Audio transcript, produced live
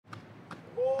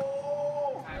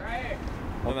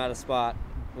I'm at a spot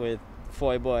with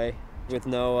Foy Boy with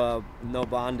no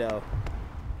bondo.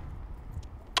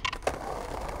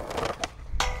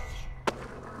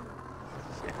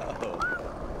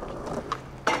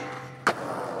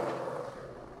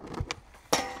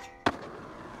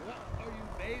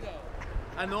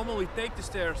 I normally take the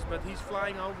stairs, but he's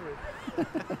flying over it.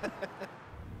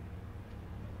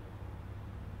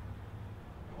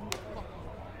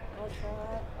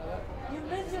 You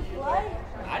missed your flight?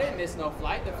 I didn't miss no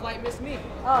flight. The flight missed me.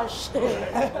 Oh,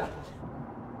 shit.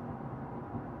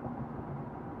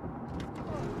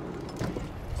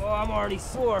 Oh, I'm already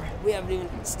sore. We haven't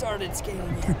even started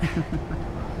skating yet.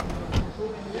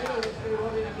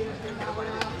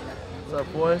 What's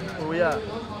up, boy? Where we at?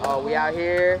 Oh, we out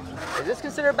here. Is this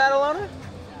considered Barcelona?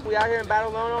 We out here in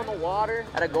Barcelona on the water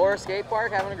at a Gore skate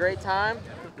park having a great time.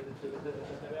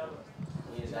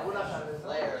 He's that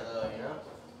flair though, you know?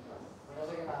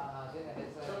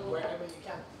 Wherever you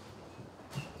can.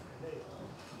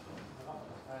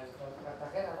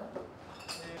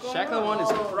 Sheckler one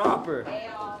is proper.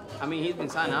 I mean, he's been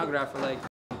signing autograph for like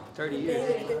 30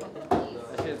 years.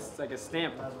 That shit's like a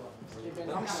stamp.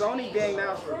 I'm Sony gang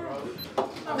now, bro.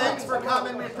 Thanks for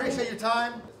coming. We appreciate your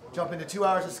time. Jump into 2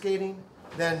 hours of skating,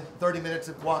 then 30 minutes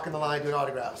of walking the line doing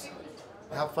autographs.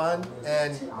 Have fun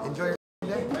and enjoy your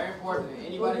day. Very important.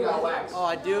 Anybody got wax? Oh,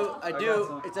 I do.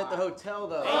 It's at the hotel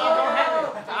though. Hey, you don't have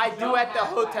it. I do at the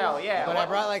hotel, yeah. But I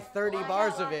brought like 30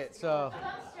 bars of it, so.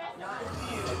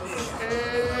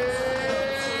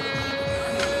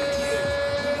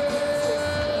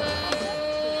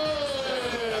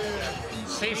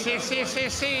 Sí.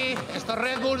 Esto es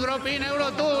Red Bull Drop-In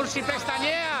Eurotour. Si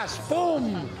pestañeas,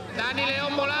 ¡pum! Dani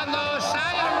León volando.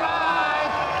 Zion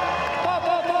Wright. Po.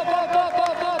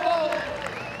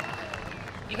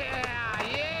 Yeah.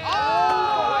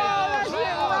 Oh,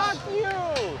 rock you.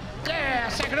 Yeah,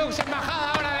 se Crux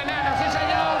embajada ahora de enero, sí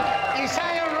señor. Y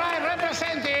Zion Wright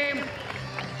representing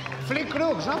Flick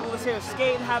Crux, ¿no? We was here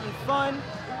skating, having fun.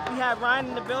 We had Ryan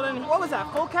in the building. What was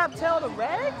that? Full cap tail to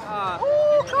red?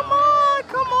 Oh, come on.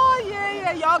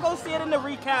 Yeah. Y'all go see it in the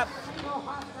recap.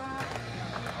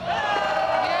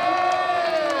 Yeah,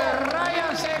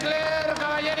 Ryan Sheckler,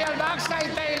 Caballeria al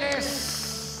backstage tails.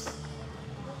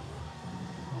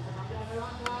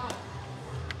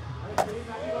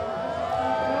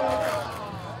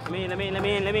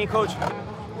 Let me, coach.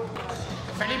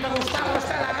 Felipe Gustavo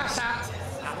está en la casa.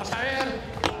 Vamos a ver.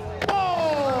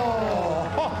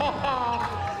 ¡Oh!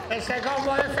 Ese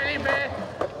combo de Felipe.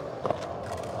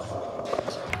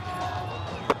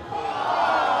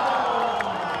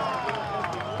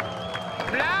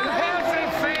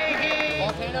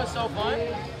 So fun.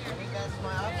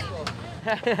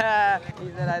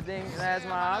 He said, I think that's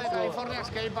my obstacle. California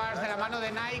skate bars de la mano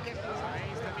de Nike.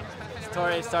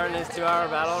 Torey starting his 2-hour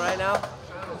battle right now.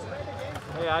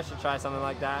 Maybe I should try something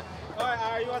like that. All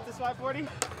right, you want this 540?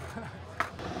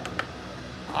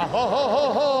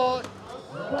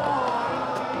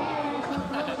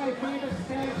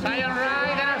 Zion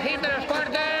Wright en el hit de los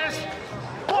quarters.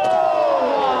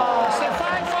 ¡Oh! Se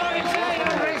fight for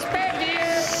Zion, respect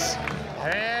you. A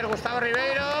ver, Gustavo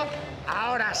Ribeiro.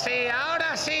 Ahora sí.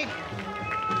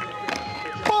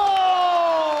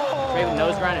 ¡Oh! Great with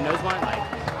nose grind and nose blind, like,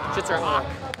 shits are hot.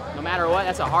 No matter what,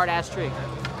 that's a hard-ass trick.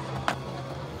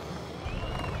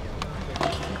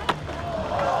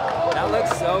 That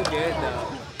looks so good, though.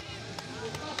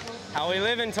 How we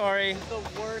living, Torey? It's the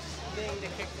worst thing to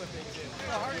kickflip into. It's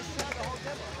the hardest shot the whole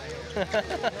demo.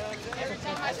 Every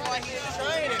time that's why he's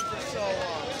trying it for so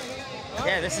long.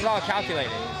 Yeah, this is all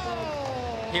calculated.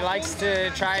 He likes to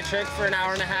try a trick for an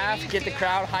hour and a half, get the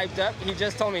crowd hyped up. He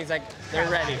just told me, he's like, they're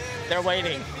ready. They're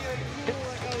waiting.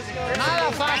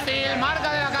 Nada fácil,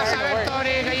 marca de la casa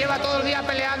Torey, que lleva todo el día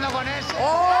peleando con ese.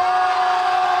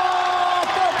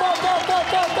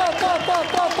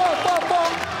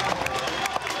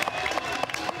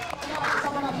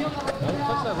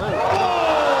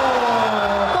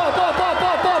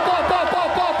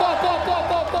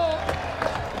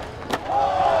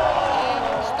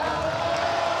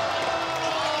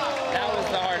 That was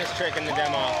the hardest trick in the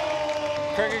demo.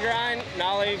 Crooked grind,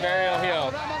 nollie, varial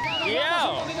heel.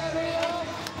 Yo!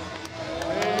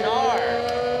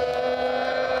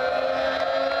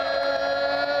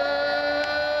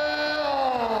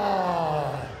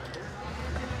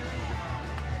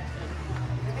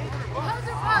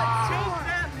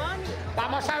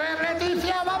 Vamos a ver,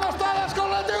 Leticia, vamos todos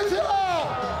con Leticia.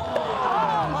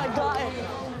 Oh my God.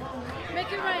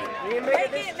 Make it rain. Make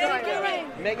it rain.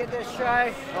 Make it this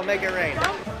try, I'll make it rain.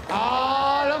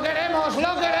 Oh, lo queremos.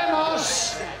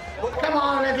 Come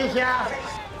on, Leticia.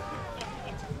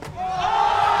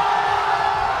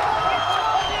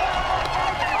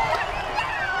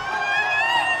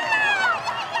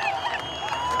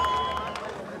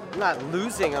 not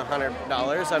losing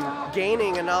 $100. I'm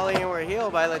gaining an ollie over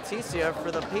heel by Leticia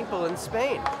for the people in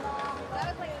Spain.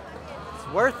 It's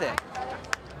worth it.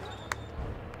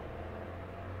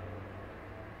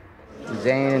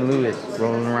 Zane and Lewis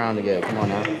rolling around together. Come on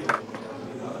now.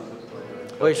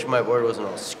 I wish my board wasn't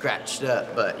all scratched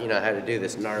up, but you know, I had to do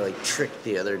this gnarly trick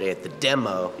the other day at the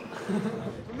demo.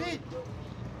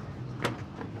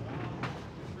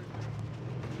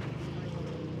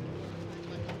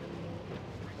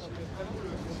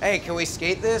 Hey, can we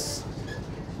skate this?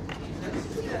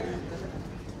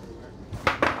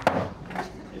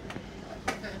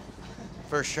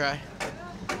 First try.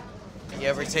 You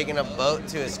ever taken a boat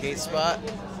to a skate spot?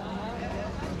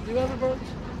 Do you have a boat?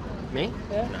 Me?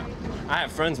 Yeah. No. I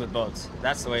have friends with boats.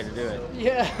 That's the way to do it.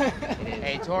 Yeah.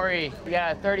 Hey, Torey, we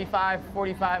got a 35,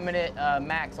 45-minute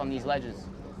max on these ledges.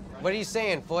 What are you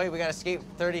saying, Floyd? We gotta skate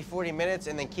 30, 40 minutes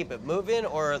and then keep it moving,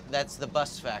 or that's the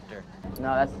bus factor?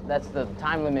 No, that's the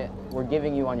time limit we're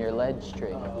giving you on your ledge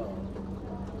trick.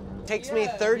 Takes me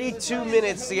 32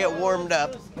 minutes to get warmed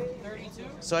up.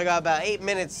 So I got about 8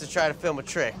 minutes to try to film a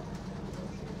trick.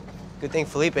 Good thing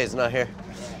Felipe's not here.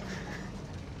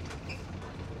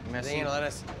 Is he gonna let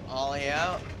us ollie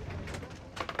out?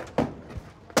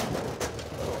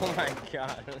 Oh my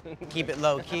God. Keep it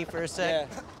low key for a sec.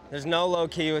 Yeah. There's no low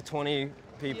key with 20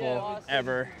 people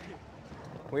ever.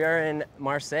 We are in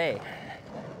Marseille.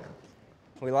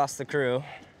 We lost the crew.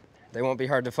 They won't be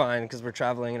hard to find because we're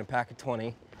traveling in a pack of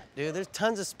 20. Dude, there's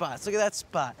tons of spots. Look at that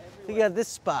spot. Look at this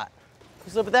spot.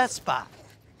 What's up with that spot?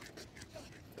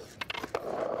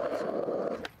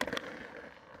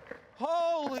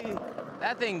 Holy!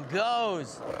 That thing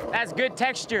goes. That's good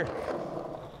texture.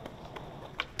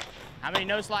 How many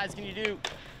no slides can you do?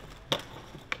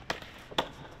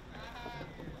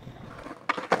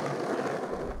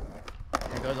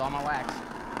 There goes all my wax.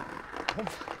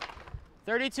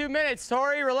 32 minutes,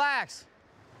 Torey, relax.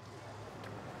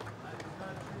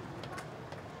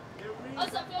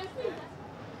 What's up, guys?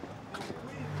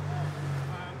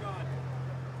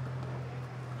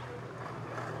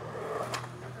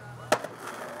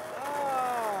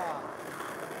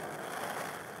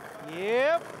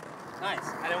 Yep. Nice.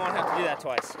 I didn't want to have to do that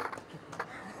twice.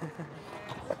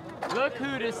 Look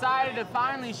who decided to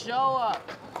finally show up.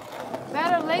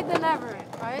 Better late than never,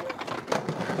 right?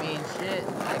 I mean, shit,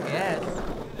 I guess.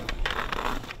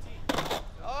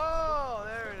 Oh,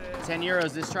 there it is. 10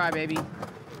 euros this try, baby.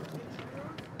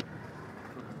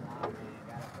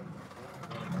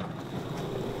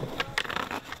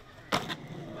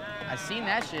 I seen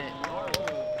that shit.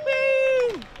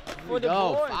 Whee! For the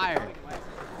boy. Fire.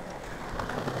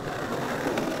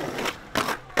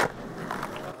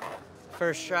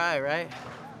 First try, right?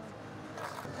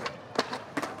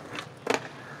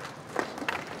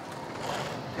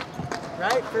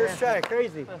 Right? First try,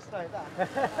 crazy.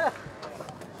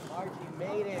 Margie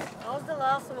made it. I was the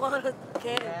last one.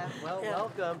 Okay. Yeah, well,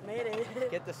 welcome. Made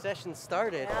it. Get the session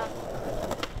started. Yeah.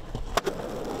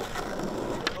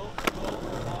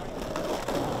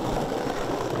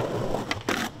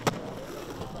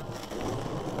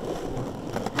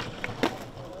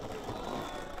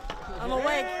 I'm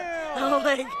awake. I'm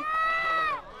awake.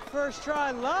 First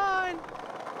try line.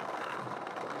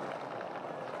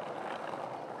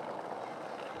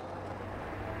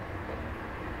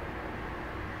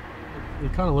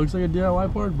 It kind of looks like a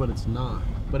DIY park, but it's not.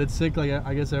 But it's sick. Like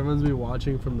I guess everyone's be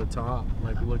watching from the top,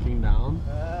 like looking down.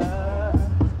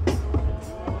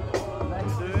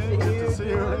 Nice to see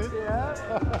you.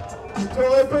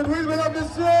 Torey Pudwill, mesdames,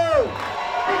 messieurs!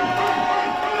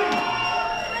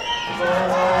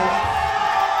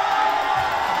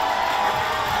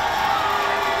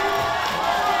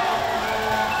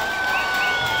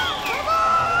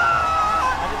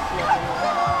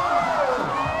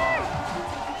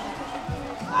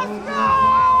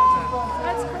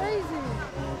 That's crazy.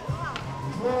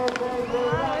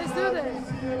 Let's do this.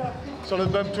 Sur le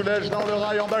bump to ledge dans le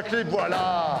rail en backflip,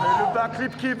 voilà. Et le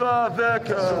backflip qui va avec.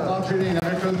 Sur Margie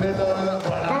avec le melon,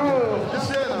 voilà.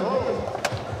 Lucienne, oh.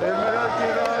 Et le melon qui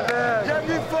va avec. Bien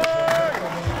du feu.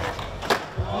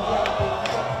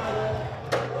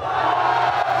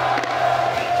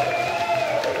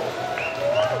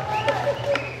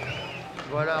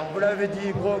 Voilà, on vous l'avait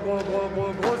dit, gros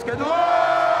cadeau.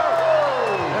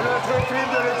 Et notre clip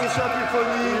de Leticia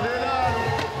Bufoni, il est là.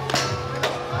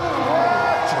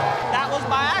 That was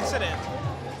by accident.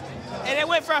 And it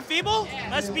went from feeble?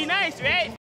 Must be nice,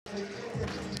 right?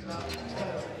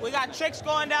 We got tricks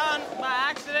going down by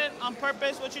accident, on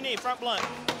purpose. What you need? Front blunt.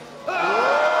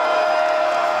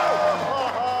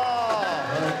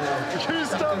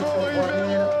 Gustavo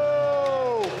Ribeiro!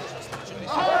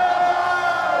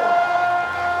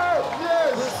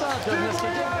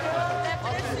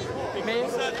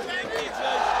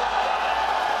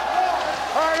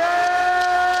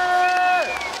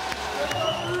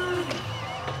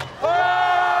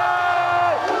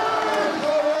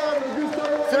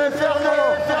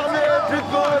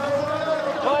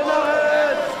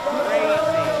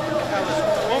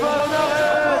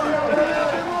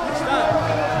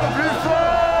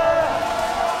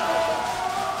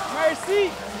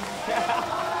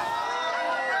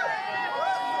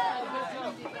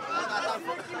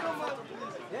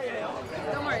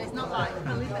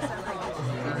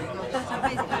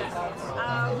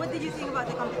 What did you think about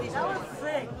the competition? That was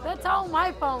sick. That's all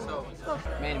my phone.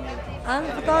 Man. I'm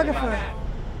a photographer.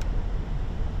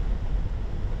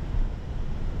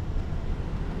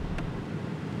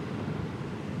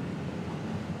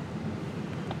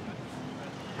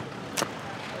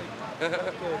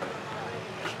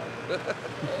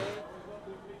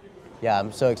 Yeah,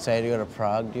 I'm so excited to go to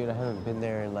Prague, dude. I haven't been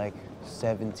there in like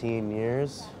 17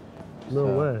 years. No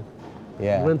way.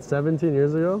 Yeah. You went 17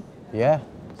 years ago? Yeah.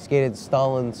 Skated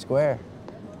Stalin Square.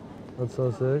 That's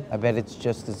so sick. I bet it's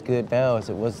just as good now as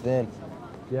it was then.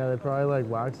 Yeah, they probably like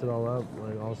waxed it all up,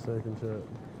 like all sick and shit.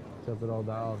 Kept it all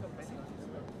down.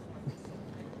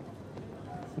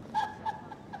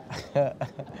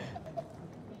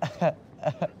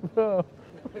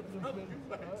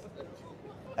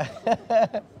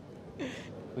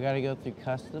 We gotta go through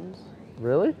customs.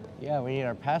 Really? Yeah, we need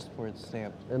our passports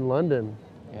stamped. In London?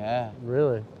 Yeah.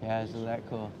 Really? Yeah, isn't that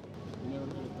cool?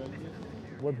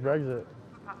 What's Brexit?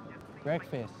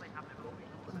 Breakfast.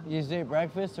 You say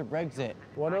breakfast or Brexit?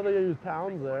 Well, I know they use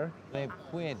pounds there. They have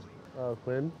quid. Oh,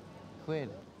 quid? Quid.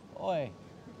 Oi,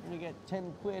 we get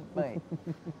 10 quid, mate.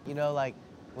 You know, like,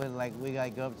 when like we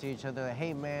like go up to each other like,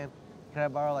 hey man, can I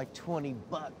borrow like 20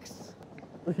 bucks?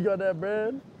 You got that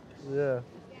bread? Yeah.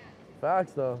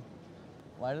 Facts though.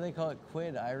 Why do they call it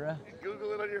quid, Ira?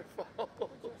 Google it on your phone.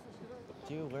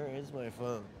 Dude, where is my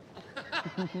phone?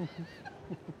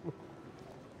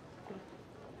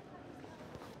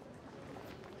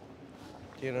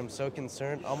 Dude, I'm so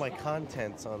concerned. All my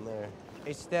content's on there.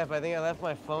 Hey, Steph, I think I left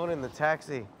my phone in the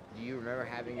taxi. Do you remember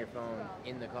having your phone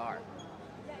in the car?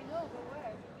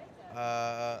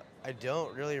 I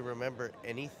don't really remember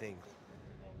anything.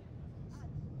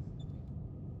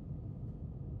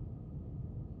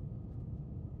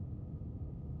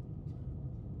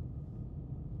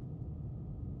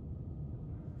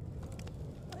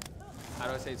 How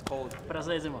do I say it's cold?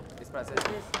 Marseille Demo. It's Marseille.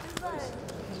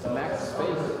 It's the max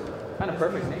space. Kind of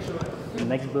perfect nation. The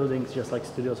next building is just like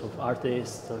studios of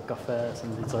artists, cafes,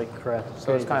 and it's like crap.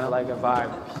 So it's kind of like a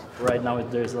vibe. Right now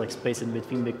there's like space in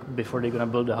between before they're gonna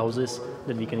build the houses,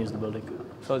 then we can use the building.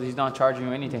 So he's not charging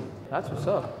you anything. That's what's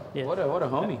up. Yeah. What a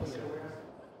homie.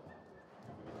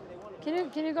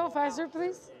 Can you go faster,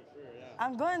 please?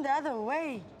 I'm going the other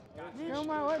way. No,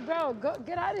 my way, bro. Go,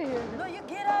 get out of here. No, you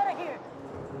get out of here.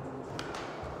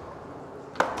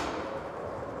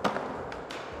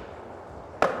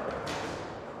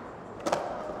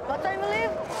 What time you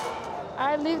leave?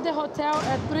 I leave the hotel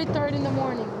at 3:30 in the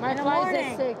morning. My flight's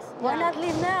at 6. Why not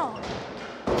leave now?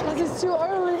 Because it's too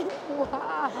early.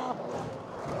 Wow.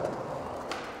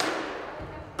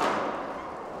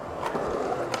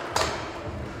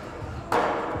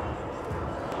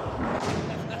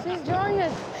 She's drawing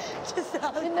it. Just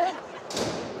in there.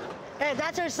 Hey,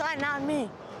 that's her sign, not me.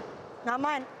 Not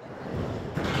mine.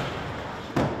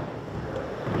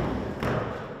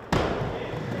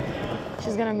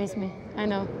 She's gonna miss me, I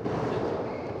know.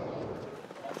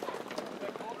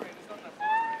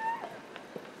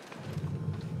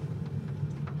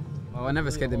 Well, I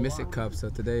never skated the Mystic Cup, so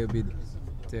today will be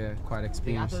quite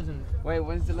experienced. Wait,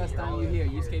 when's the last time you here?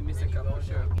 You skate Mystic Cup for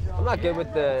sure. I'm not good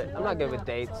with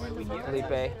dates,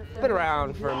 Felipe. Been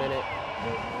around for a minute.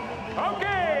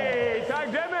 Okay,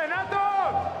 Prague Demo,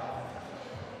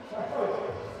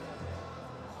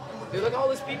 Dude, look at all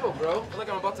these people, bro. I feel like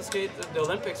I'm about to skate the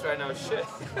Olympics right now. Shit.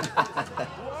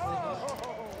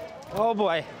 Oh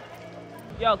boy.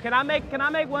 Yo, can I make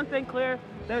one thing clear?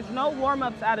 There's no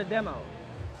warm-ups at a demo.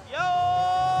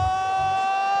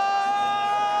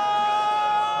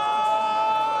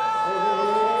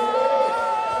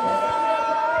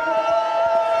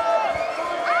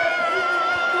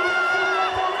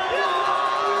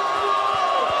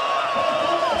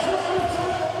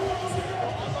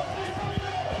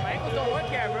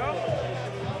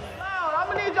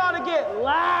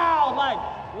 Loud, like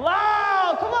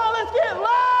loud. Come on, let's get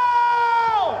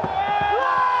loud.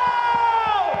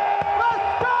 Loud. Let's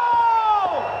go.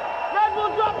 Red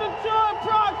Bull dropping to it.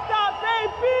 Prague stop,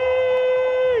 baby.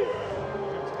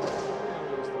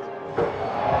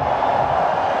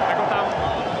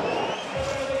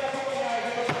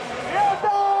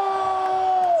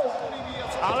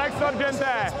 Alex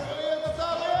Sorgente.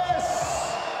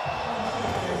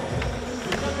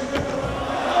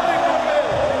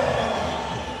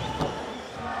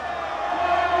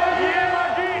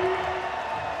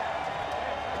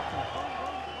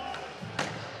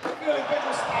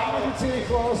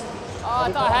 Oh,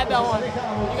 I thought I had that one. You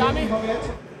got me?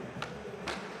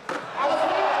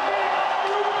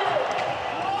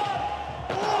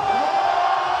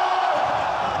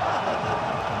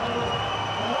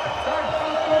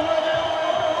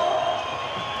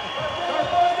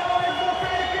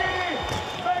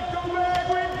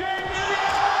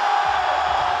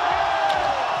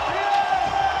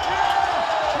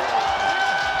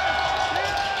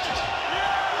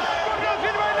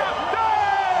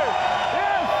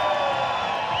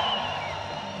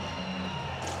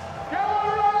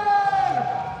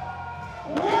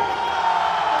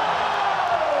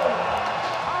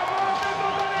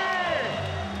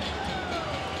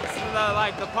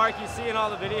 the park you see in all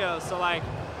the videos. So like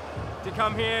to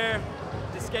come here,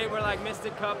 to skate where like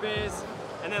Mystic Cup is,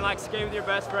 and then like skate with your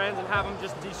best friends and have them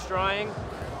just destroying.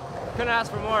 Couldn't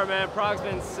ask for more, man. Prague's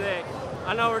been sick.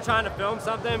 I know we're trying to film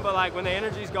something, but like when the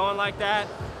energy's going like that,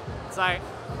 it's like,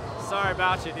 sorry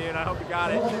about you, dude. I hope you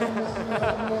got it.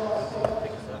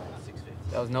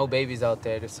 There was no babies out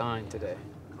there to sign today.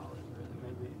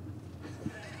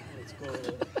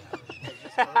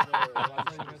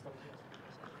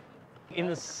 In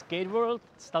the skate world,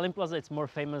 Stalin Plaza is more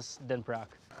famous than Prague.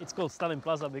 It's called Stalin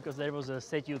Plaza because there was a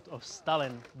statue of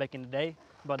Stalin back in the day,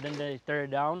 but then they tore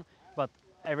it down, but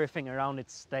everything around it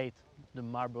stayed, the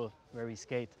marble where we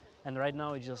skate. And right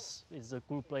now it's a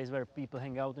cool place where people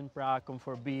hang out in Prague, come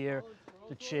for beer,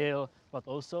 to chill, but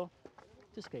also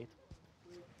to skate.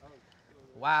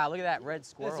 Wow, look at that red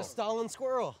squirrel. It's a Stalin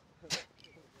squirrel.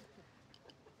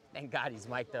 Thank God he's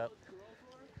mic'd up.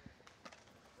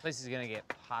 This is gonna get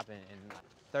popping in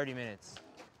 30 minutes.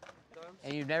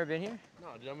 And you've never been here? No,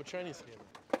 dude, I'm a Chinese skater.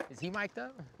 Is he mic'd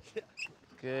up? Yeah.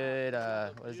 Good,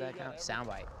 what does that count?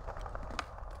 Soundbite.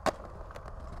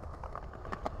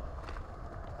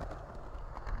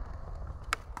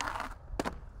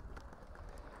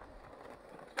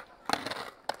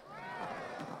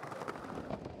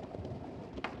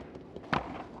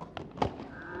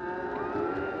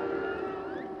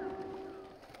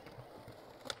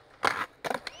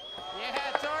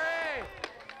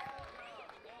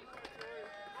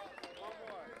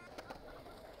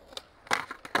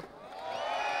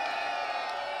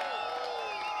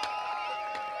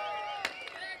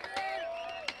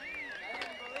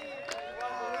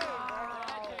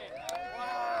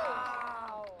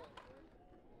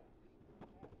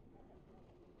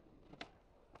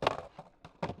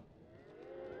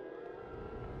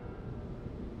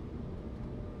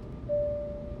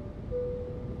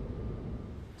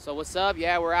 So what's up?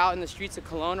 Yeah, we're out in the streets of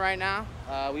Cologne right now.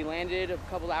 We landed a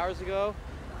couple hours ago.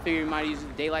 Figured we might use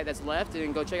the daylight that's left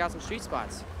and go check out some street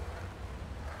spots.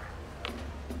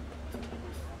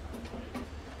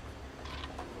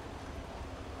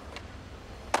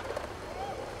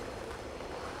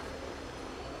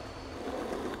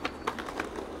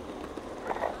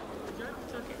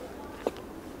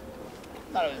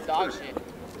 Thought it was dog shit.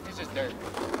 It's just dirt.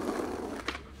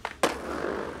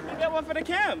 You got one for the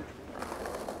cam.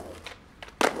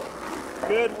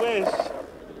 Good wish.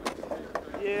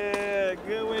 Yeah,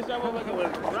 good wish. That motherfucker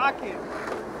was rocking.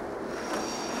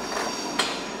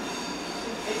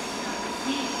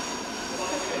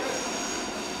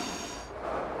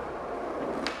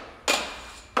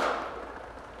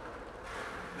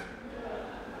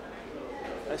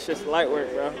 That's just light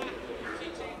work, bro.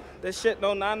 This shit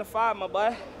no 9 to 5, my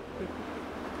boy.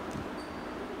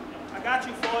 I got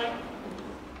you, Floyd.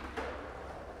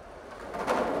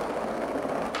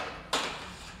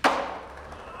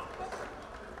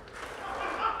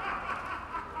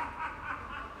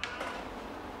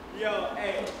 Yo,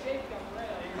 hey.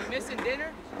 We're missing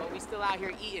dinner, but we still out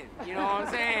here eating. You know what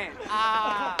I'm saying?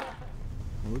 Ah.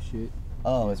 Oh shit.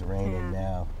 Oh, it's raining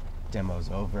now.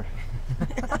 Demo's over.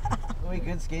 We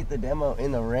could skate the demo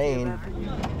in the rain.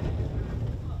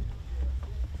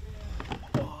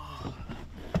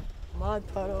 Mud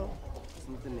puddle.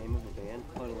 Isn't the name of the band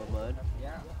Puddle of Mud?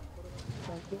 Yeah.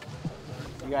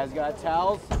 You guys got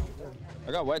towels?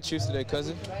 I got wet shoes today,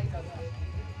 cousin.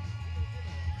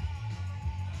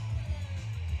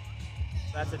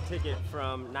 That's a ticket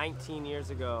from 19 years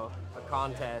ago, a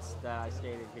contest that I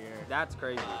skated here. That's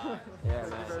crazy. Yeah,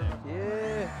 man.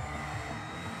 Yeah.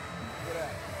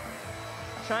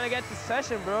 Trying to get to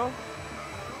session, bro.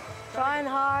 Trying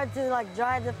hard to like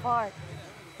drive the park.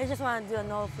 He just want to do a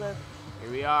no flip. Here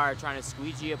we are trying to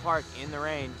squeegee a park in the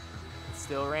rain. It's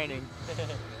still raining.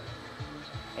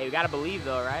 Hey, we gotta believe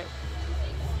though, right?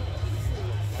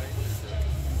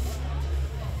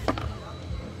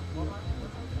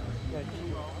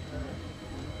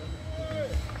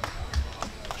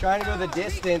 Trying to go the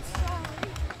distance.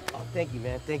 Oh, thank you,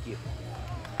 man. Thank you.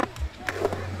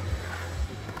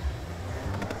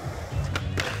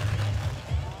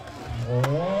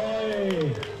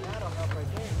 Oi.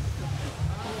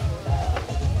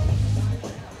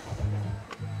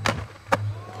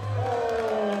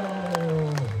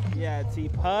 Yeah,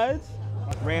 T-Puds.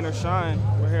 Rain or shine,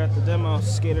 we're here at the demo,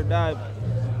 skate or die.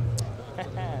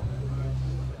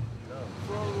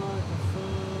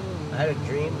 I had a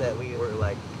dream that we were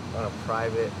like on a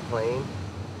private plane.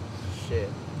 Shit,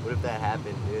 what if that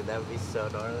happened, dude? That would be so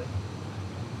gnarly.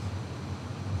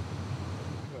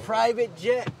 Private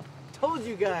jet, told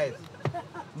you guys.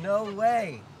 No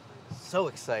way. So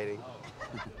exciting.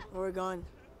 Where we're going?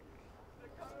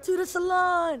 To the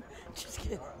salon. Just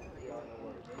kidding.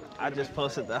 I just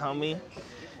posted the homie,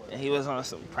 and he was on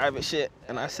some private shit,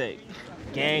 and I say,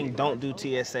 gang, don't do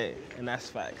TSA, and that's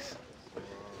facts.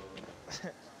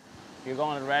 You're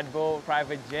going to Red Bull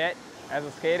private jet. As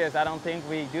a skaters, I don't think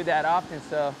we do that often,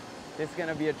 so this is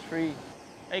gonna be a treat.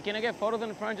 Hey, can I get photos in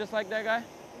the front just like that guy?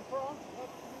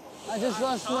 I just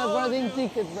lost my boarding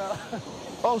ticket, bro.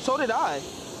 Oh, so did I.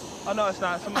 Oh, no, it's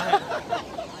not. Somebody.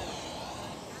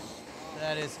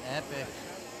 That is epic.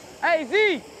 Hey,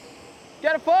 Z,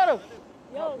 get a photo.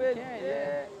 Yo,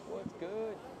 yeah. What's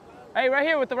good? Hey, right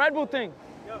here with the Red Bull thing.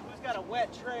 Yo, who's got a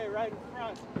wet tray right in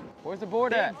front? Where's the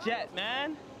board at? Big jet,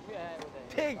 man.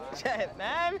 Big jet,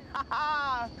 man.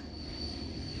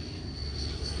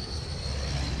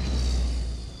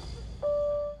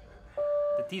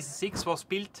 The DC-6 was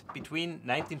built between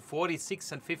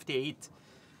 1946 and 58.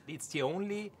 It's the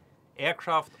only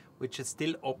aircraft which is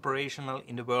still operational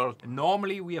in the world.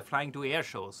 Normally we are flying to air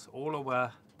shows all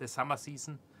over the summer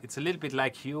season. It's a little bit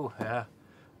like you,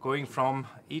 going from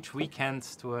each weekend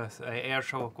to an air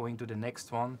show, going to the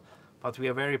next one. But we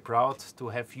are very proud to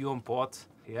have you on board.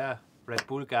 Yeah, Red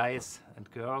Bull guys and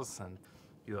girls, and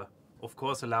you're of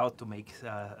course allowed to make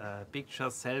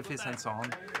pictures, selfies and so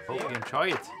on. Hope you enjoy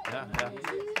it. Yeah.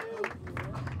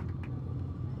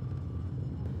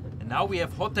 And now we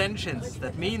have hot engines.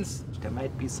 That means there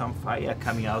might be some fire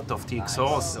coming out of the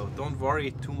exhaust. So don't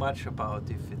worry too much about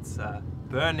if it's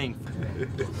burning.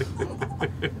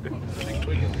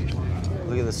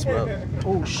 Look at the smoke.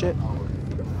 Oh shit.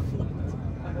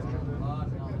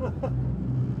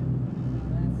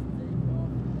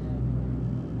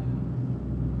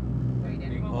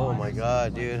 Oh my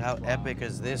god, dude, how epic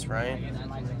is this, Ryan?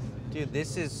 Dude,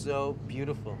 this is so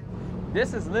beautiful.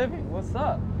 This is living. What's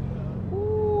up?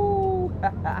 Woo.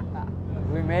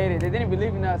 We made it. They didn't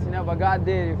believe in us, but God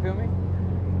did. You feel me?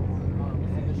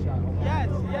 Yes.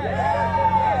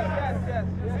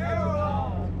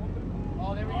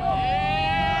 Oh, there we go.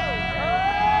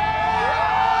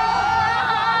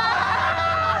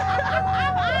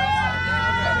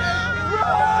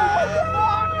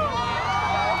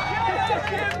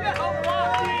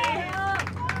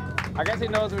 I guess he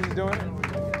knows what he's doing.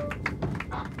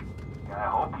 I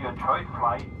hope you enjoyed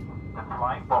the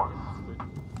flying boats.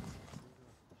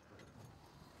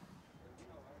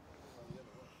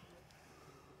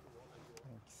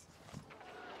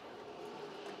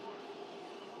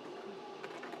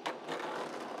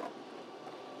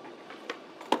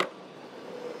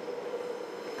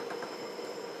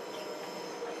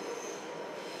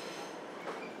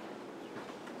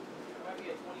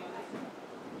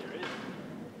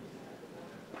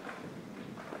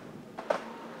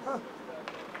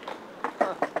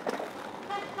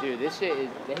 Dude, this shit is,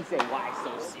 they say, why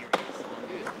so serious?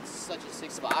 Dude, it's such a sick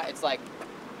spot. It's like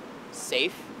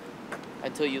safe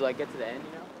until you like get to the end,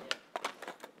 you know?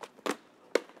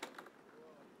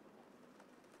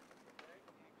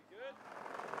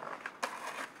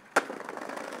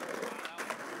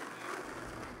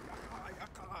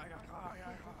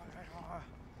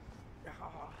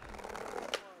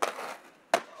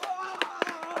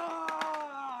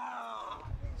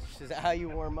 Is that how you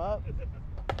warm up?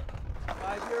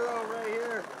 5-0 right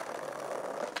here.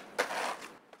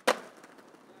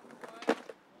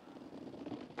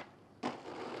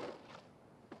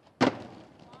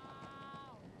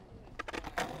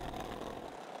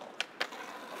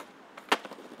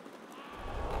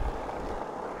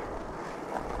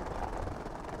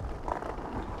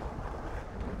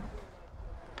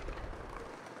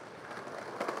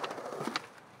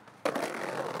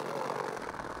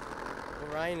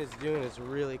 What Ryan is doing is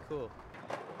really cool.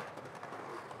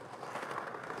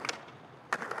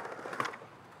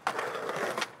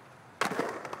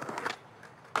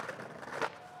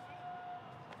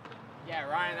 Yeah,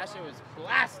 Ryan, that shit was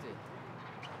blasted.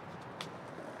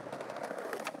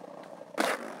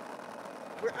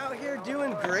 We're out here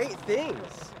doing great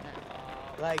things.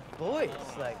 Like boys,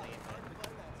 like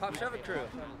Top Chevy crew.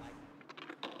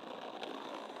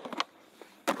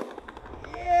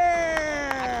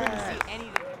 yeah! I couldn't see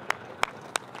anything.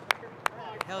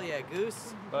 Hell yeah,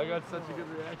 Goose. I got such a good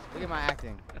reaction. Look at my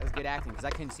acting. That was good acting, because I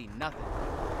couldn't see nothing.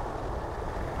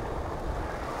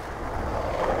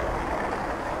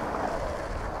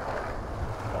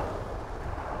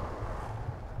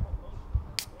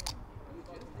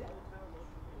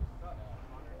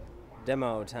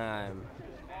 Demo time.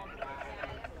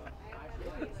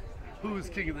 Who's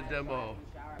king of the demo?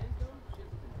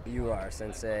 You are,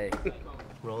 Sensei.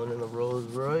 Rolling in the Rolls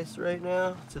Royce right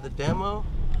now to the demo.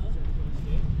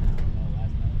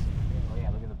 Oh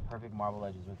yeah, look at the perfect marble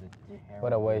edges with the hair.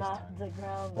 What a waste.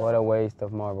 What a waste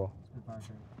of marble.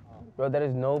 Bro, there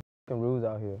is no fucking rules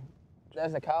out here.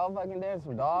 There's a cow fucking there,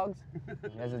 some dogs.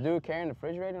 There's a dude carrying the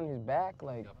refrigerator on his back.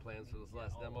 Like, got plans for this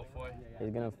last demo for you?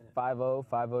 He's gonna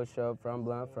 5-0 shove, front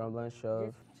blunt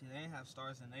shove. See, they ain't have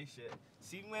stars in they shit.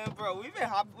 See, man, bro, we've been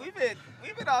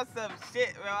on some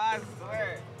shit, bro. I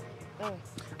swear.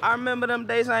 I remember them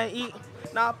days I ain't eat.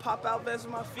 Now I pop out vests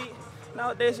with my feet.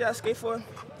 Nowadays, yeah, I skate for it.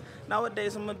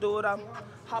 Nowadays, I'm gonna do it. I'm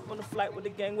hop on the flight with the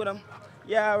gang with them.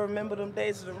 Yeah, I remember them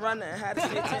days of the running and had to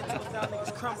stay 10 toes down,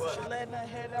 niggas crumble. She letting that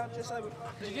head out just like.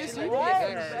 Did you see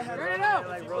that? Turn it up.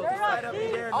 Like roll the flight up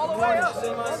in there. All the way up.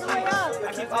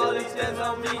 I keep all these stands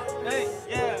on me. Hey,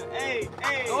 yeah, hey.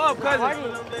 Go up,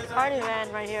 cousin. Party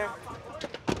man right here.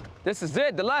 This is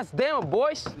it, the last demo,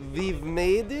 boys. We've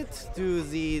made it to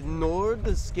the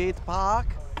Nord skate park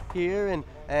here in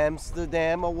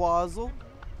Amsterdam, One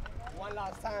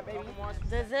last time, baby.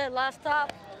 This is it, last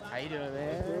stop. How you doing,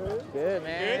 man? Good,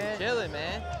 man. Chilling,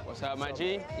 man. What's up, my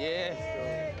G? Yeah.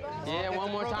 Yeah,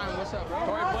 one more time. What's up?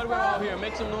 Torey Pudwill out here.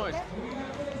 Make some noise.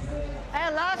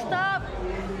 Hey, last stop.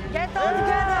 Get all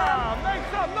together. Make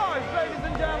some noise, ladies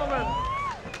and gentlemen.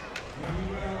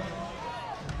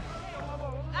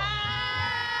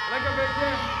 Like a big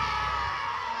Jim.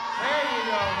 There you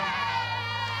go.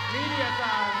 Media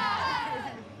time.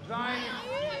 Zion.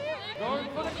 Going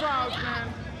for the crowds, man.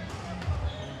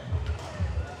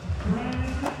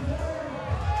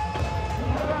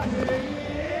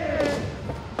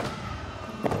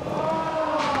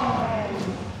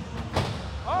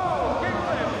 Oh,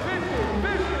 kickflip, 50,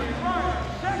 Ryan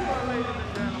Sheckler, ladies and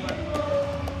gentlemen.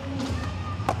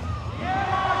 Yeah,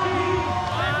 Margie,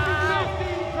 50,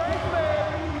 great play,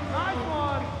 nice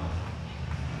one.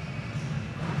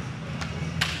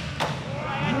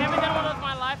 I've never done one of those in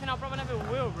my life, and I'll probably never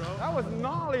will, bro. That was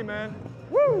gnarly, man.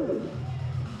 Woo!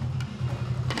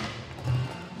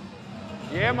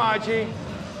 Yeah, Margie.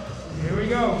 Here we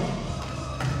go.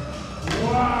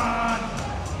 What?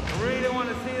 Really want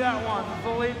to see that one,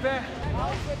 Felipe. How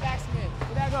was the backsmith?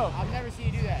 Where'd that go? I've never seen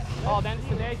you do that. Oh, then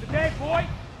today's the day, boy.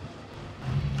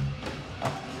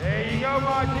 There you go,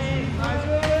 Margie. Nice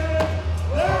one.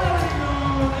 There we go.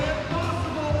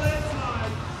 Impossible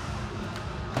landslide.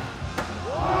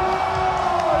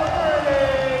 Whoa, there it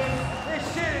is. This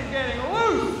shit is getting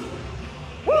loose.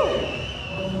 Woo!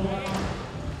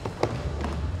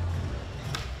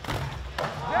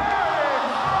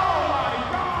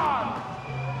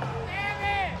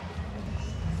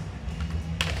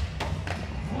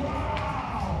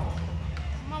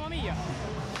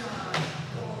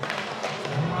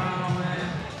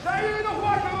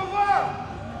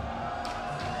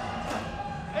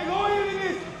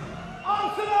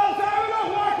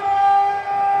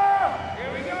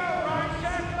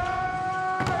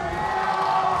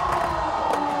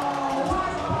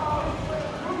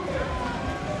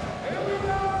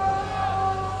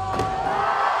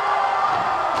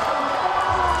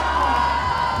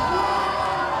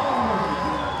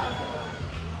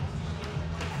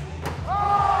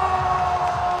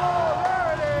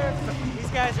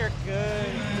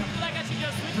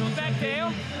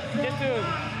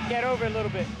 Get over a little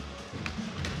bit.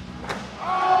 Oh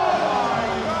my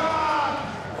God!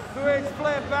 Switch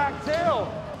flip back tail.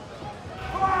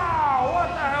 Wow, what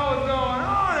the hell is going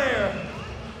on here?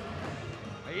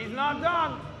 He's not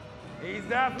done. He's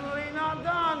definitely not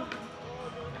done.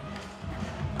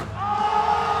 Oh,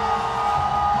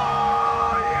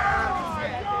 yeah!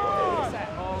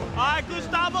 All right,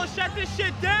 Gustavo, shut this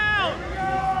shit down. Here we go.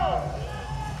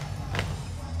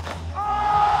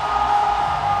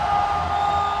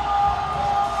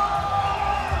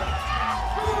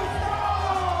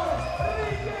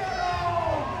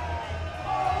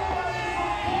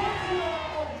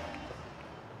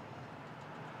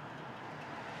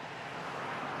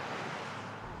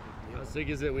 How sick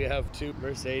is it we have 2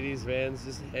 Mercedes vans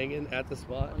just hanging at the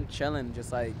spot? I'm chilling,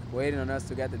 just like waiting on us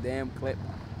to get the damn clip.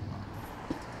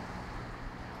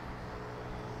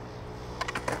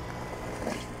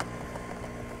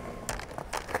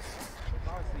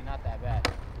 Honestly, not that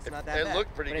bad. It's not that bad. It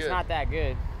looked pretty But good. it's not that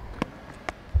good.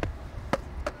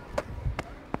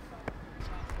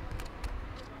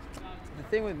 The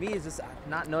thing with me is just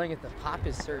not knowing if the pop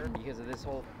is certain because of this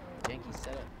whole janky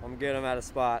setup. I'm good. I'm at a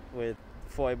spot with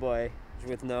Foy Boy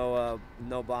with no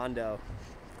bondo.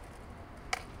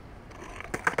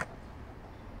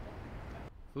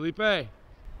 Felipe.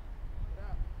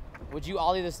 Would you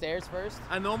ollie the stairs first?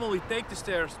 I normally take the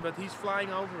stairs, but he's flying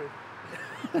over it.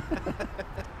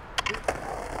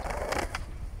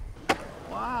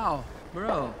 Wow,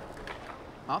 bro.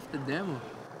 Off the demo.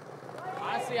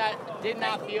 Honestly, I did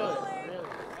not feel it. Really.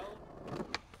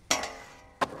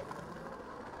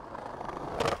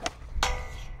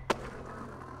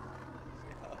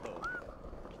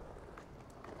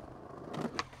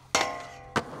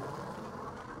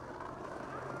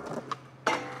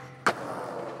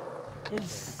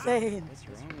 Insane. What's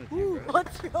wrong with you, bro?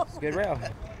 What's wrong? It's a good rail.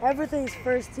 Everything's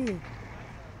first tee.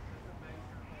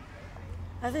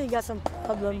 I think you got some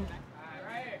problem.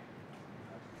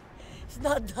 It's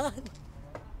not done.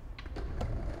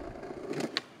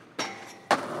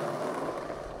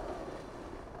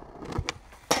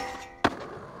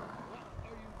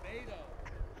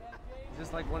 Is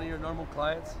this like one of your normal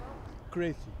clients?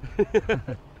 Crazy.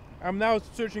 I'm now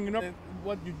searching up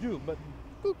what you do, but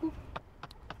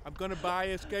I'm gonna buy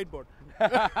a skateboard.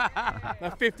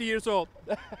 I'm 50 years old.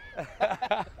 There you go.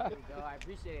 I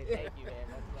appreciate it. Thank you, man.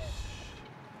 That's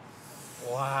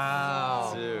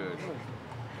Wow. Dude.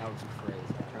 That was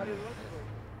crazy.